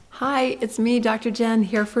Hi, it's me, Dr. Jen,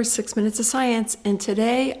 here for 6 Minutes of Science, and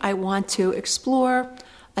today I want to explore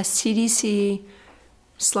a CDC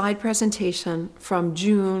slide presentation from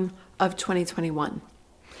June of 2021.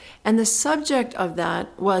 And the subject of that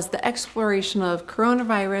was the exploration of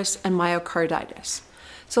coronavirus and myocarditis.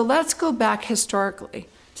 So let's go back historically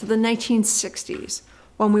to the 1960s,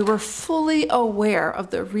 when we were fully aware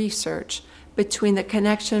of the research between the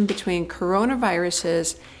connection between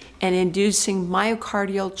coronaviruses and inducing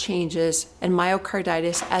myocardial changes and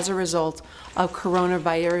myocarditis as a result of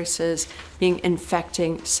coronaviruses being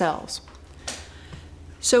infecting cells.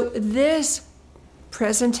 So this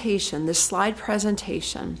presentation, this slide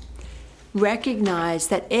presentation,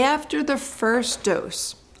 recognized that after the first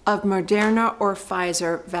dose of Moderna or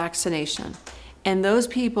Pfizer vaccination, and those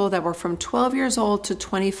people that were from 12 years old to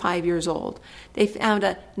 25 years old, they found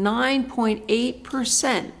that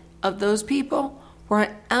 9.8% of those people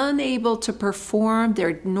were unable to perform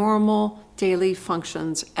their normal daily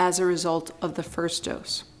functions as a result of the first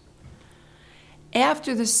dose.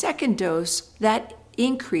 After the second dose, that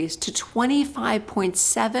increased to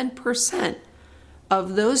 25.7%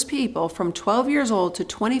 of those people from 12 years old to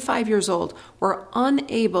 25 years old were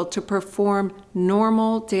unable to perform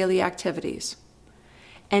normal daily activities.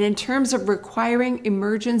 And in terms of requiring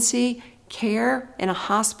emergency care in a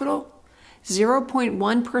hospital,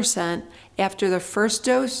 0.1% after the first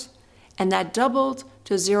dose, and that doubled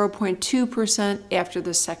to 0.2% after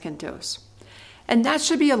the second dose. And that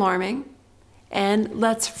should be alarming, and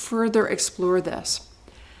let's further explore this.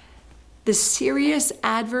 The serious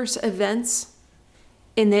adverse events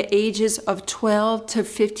in the ages of 12 to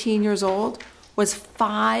 15 years old was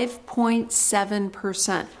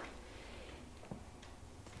 5.7%.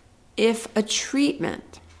 If a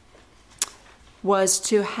treatment was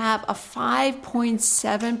to have a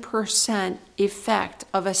 5.7% effect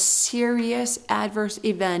of a serious adverse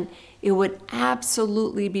event, it would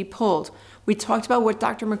absolutely be pulled. We talked about what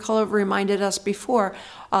Dr. McCullough reminded us before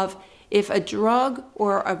of if a drug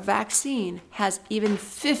or a vaccine has even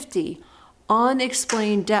 50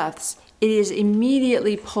 unexplained deaths, it is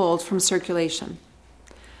immediately pulled from circulation.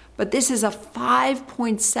 But this is a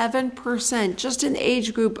 5.7% just in the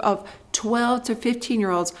age group of 12 to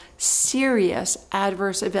 15-year-olds, serious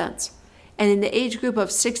adverse events. And in the age group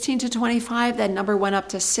of 16 to 25, that number went up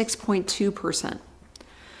to 6.2%.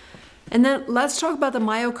 And then let's talk about the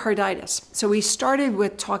myocarditis. So we started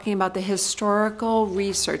with talking about the historical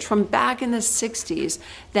research from back in the 60s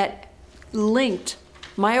that linked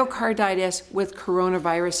myocarditis with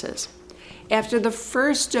coronaviruses. After the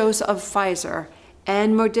first dose of Pfizer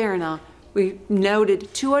and Moderna, we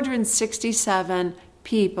noted 267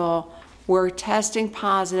 people were testing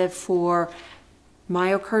positive for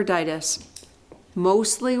myocarditis.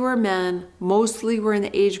 Mostly were men, mostly were in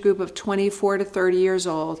the age group of 24 to 30 years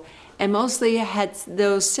old, and mostly had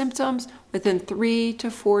those symptoms within 3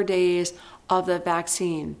 to 4 days of the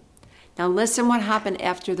vaccine. Now listen what happened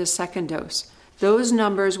after the second dose. Those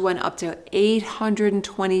numbers went up to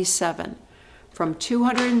 827. From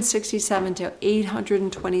 267 to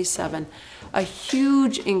 827, a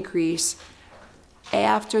huge increase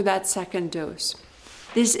after that second dose.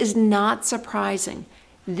 This is not surprising.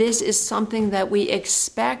 This is something that we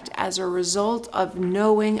expect as a result of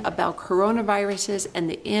knowing about coronaviruses and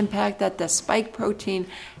the impact that the spike protein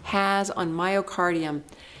has on myocardium.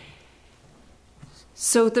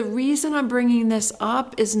 So the reason I'm bringing this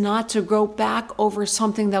up is not to go back over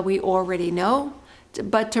something that we already know,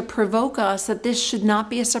 but to provoke us that this should not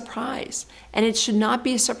be a surprise. And it should not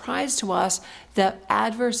be a surprise to us the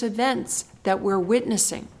adverse events that we're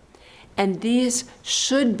witnessing. And these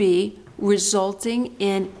should be resulting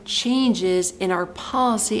in changes in our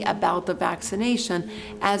policy about the vaccination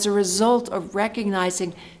as a result of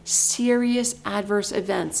recognizing serious adverse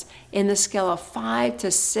events in the scale of 5 to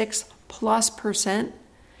 6+%.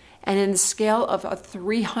 And in the scale of a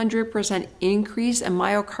 300% increase in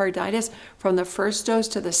myocarditis from the first dose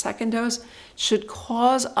to the second dose should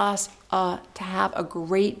cause us to have a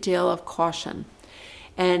great deal of caution.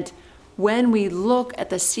 And when we look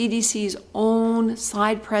at the CDC's own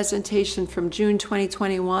slide presentation from June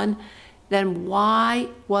 2021, then why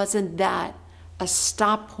wasn't that a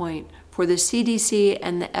stop point for the CDC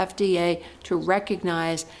and the FDA to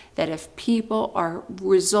recognize that if people are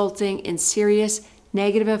resulting in serious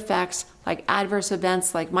negative effects like adverse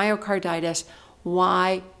events like myocarditis,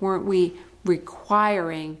 why weren't we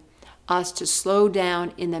requiring us to slow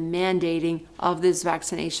down in the mandating of this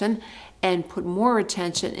vaccination and put more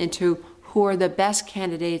attention into who are the best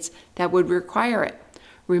candidates that would require it?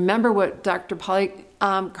 Remember what Dr.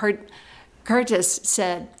 Curtis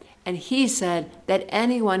said and he said that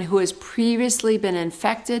anyone who has previously been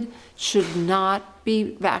infected should not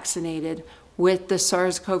be vaccinated with the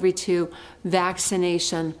SARS-CoV-2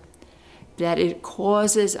 vaccination, that it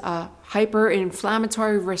causes a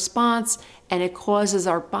hyperinflammatory response, and it causes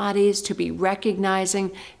our bodies to be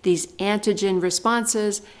recognizing these antigen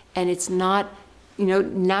responses, and it's not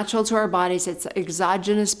natural to our bodies. It's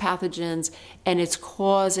exogenous pathogens, and it's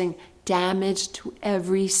causing damage to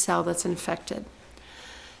every cell that's infected.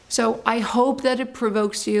 So I hope that it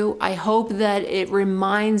provokes you. I hope that it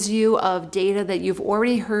reminds you of data that you've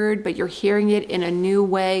already heard, but you're hearing it in a new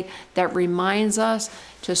way that reminds us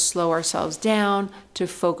to slow ourselves down, to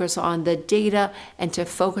focus on the data, and to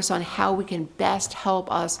focus on how we can best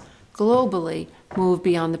help us globally move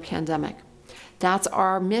beyond the pandemic. That's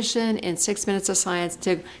our mission in 6 Minutes of Science,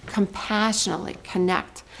 to compassionately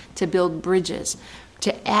connect, to build bridges,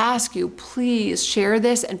 to ask you, please share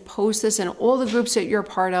this and post this in all the groups that you're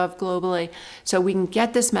part of globally so we can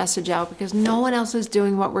get this message out, because no one else is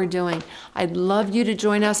doing what we're doing. I'd love you to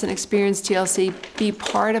join us and experience TLC, be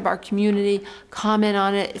part of our community, comment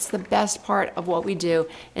on it. It's the best part of what we do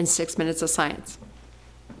in 6 Minutes of Science.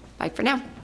 Bye for now.